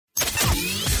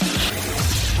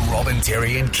Robin,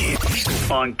 Terry and Kip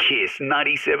on Kiss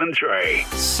 97.3.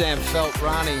 Sam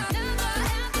Felt-Rani.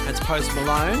 That's Post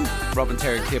Malone. Robin,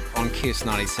 Terry and Kip on Kiss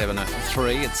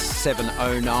 97.3. It's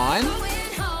 7:09.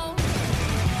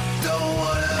 Don't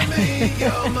wanna meet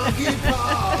your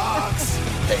monkeypox.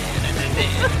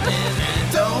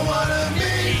 Don't wanna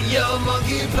meet your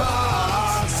monkeypox.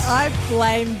 I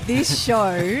blame this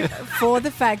show for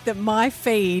the fact that my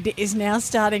feed is now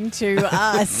starting to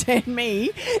send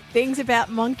me things about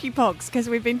monkeypox because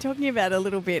we've been talking about it a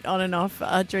little bit on and off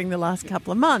during the last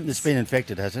couple of months. It's been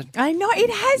infected, has it? I know, it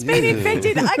has been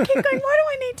infected. I keep going, why do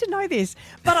I need to know this?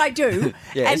 But I do.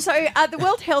 Yes. And so the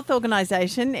World Health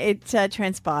Organization, it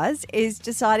transpires, is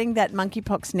deciding that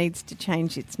monkeypox needs to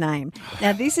change its name.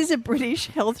 Now, this is a British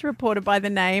health reporter by the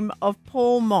name of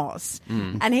Paul Moss.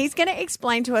 And he's going to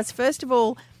explain to us, first of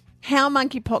all, how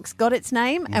monkeypox got its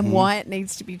name and why it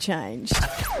needs to be changed.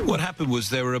 What happened was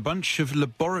there were a bunch of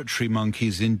laboratory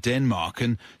monkeys in Denmark,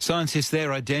 and scientists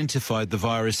there identified the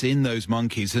virus in those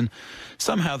monkeys, and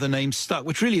somehow the name stuck,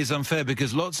 which really is unfair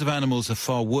because lots of animals are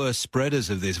far worse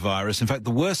spreaders of this virus. In fact, the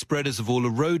worst spreaders of all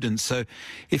are rodents. So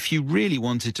if you really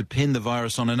wanted to pin the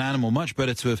virus on an animal, much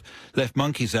better to have left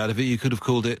monkeys out of it. You could have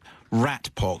called it rat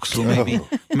pox or maybe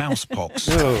mouse pox.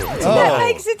 That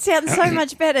makes it sound so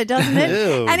much better, doesn't it?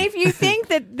 Ew. And if you think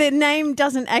that the name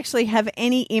doesn't actually have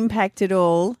any impact at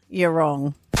all, you're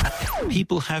wrong.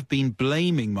 People have been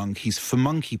blaming monkeys for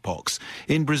monkeypox.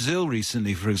 In Brazil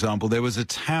recently, for example, there was a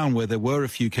town where there were a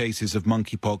few cases of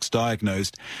monkeypox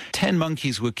diagnosed. 10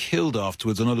 monkeys were killed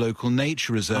afterwards on a local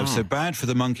nature reserve. So bad for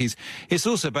the monkeys. It's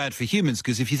also bad for humans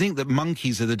because if you think that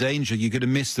monkeys are the danger, you're going to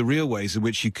miss the real ways in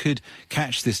which you could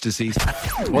catch this disease.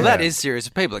 Well, that is serious.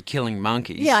 People are killing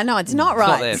monkeys. Yeah, I know, it's not It's not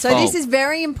right. their So fault. this is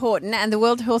very important, and the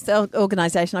World Health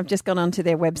Organization, I've just gone onto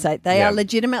their website, they are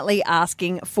legitimately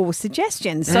asking for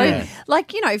suggestions. So,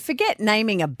 like, you know, forget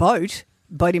naming a boat,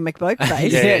 Boaty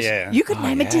McBoatface. Yeah. You could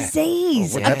name a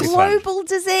disease, wouldn't a that be fun? global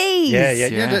disease. Yeah. You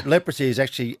know Yeah. that leprosy is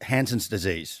actually Hansen's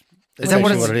disease. Is that what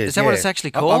That's it's- it is that what it's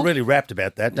actually called? I'm really rapt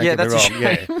about that. Don't Yeah, get me that's a wrong.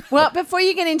 Yeah. Well, before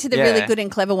you get into the really good and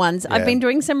clever ones, I've Yeah. been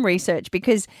doing some research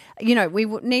because, you know, we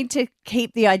need to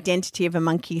keep the identity of a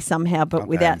monkey somehow, but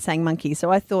without saying monkey.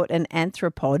 So I thought an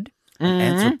anthropod.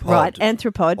 Anthropod. Right,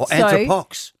 anthropod. Or So,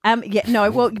 anthropox.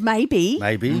 Maybe.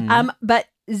 Maybe. But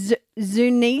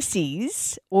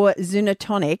zoonosis or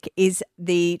zoonotonic is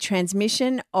the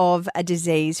transmission of a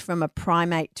disease from a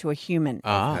primate to a human.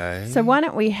 Okay. So why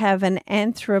don't we have an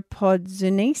anthropod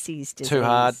zoonosis disease? Too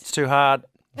hard. It's too hard.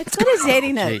 It's got a Z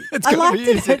in it. It's I like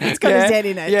that it's got a Z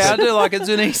in it. Yeah, I do like it.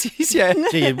 Zoonosis, yeah.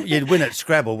 Gee, you'd win at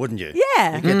Scrabble, wouldn't you?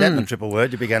 Yeah. You'd get that in a triple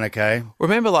word, you'd be going okay.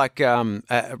 Remember, like, right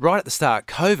at the start,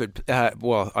 COVID,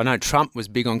 well, I know Trump was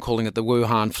big on calling it the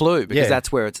Wuhan flu because Yeah.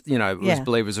 that's where it's, you know, it was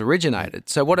believed was originated.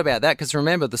 So what about that? Because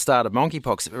remember the start of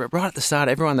monkeypox, right at the start,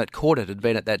 everyone that caught it had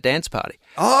been at that dance party.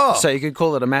 Oh. So you could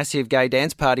call it a massive gay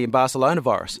dance party in Barcelona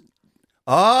virus.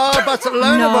 Oh,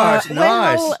 Barcelona virus.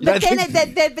 Nice. Well,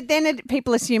 but then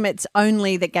people assume it's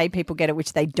only that gay people get it,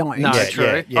 which they don't. No, Yeah,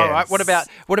 true. yeah. All right. What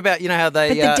about you know how they?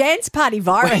 But the dance party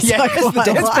virus. Yeah, I it's the quite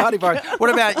dance like. party virus. What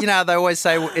about, you know, they always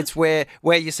say it's where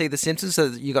you see the Simpsons, so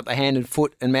that you got the hand and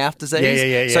foot and mouth disease.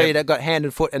 Yeah. So you've got hand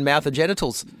and foot and mouth and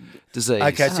genitals disease.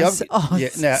 Okay, so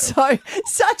now, So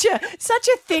such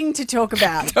a thing to talk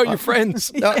about. Tell your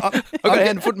friends. No, I've got hand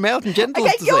and foot and mouth and genitals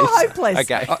Okay, disease. you're hopeless.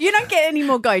 Okay. You don't get any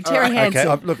more go. Terry Hansen.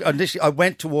 okay, look, initially I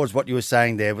went towards what you were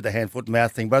saying there with the hand, foot, and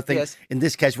mouth thing, but I think Yes. in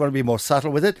this case you want to be more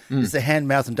subtle with it. It's the hand,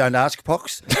 mouth, and don't ask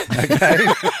pox. Okay,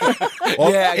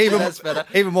 or Yeah, actually, that's better.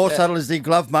 Even more subtle is the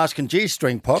glove, mask, and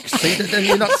G-string pox. See, then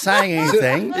you're not saying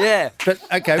anything. Yeah. But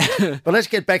okay, but let's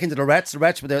get back into the rats. The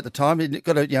rats were there at the time. You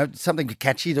got something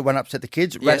catchy that won't upset the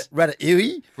kids. Yes.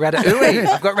 Ratatouille. Ratatouille.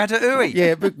 I've got ratatouille.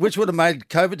 Yeah, but which would have made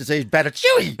COVID disease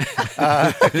Batatouille.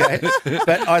 Okay,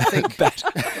 but I think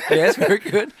Yes, very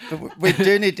good. we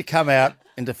do need to come out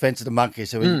in defence of the monkey.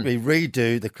 So we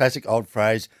redo the classic old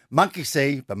phrase, monkey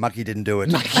see, but monkey didn't do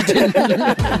it. Robin,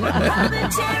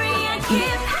 Terry and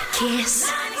Kip.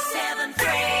 Kiss.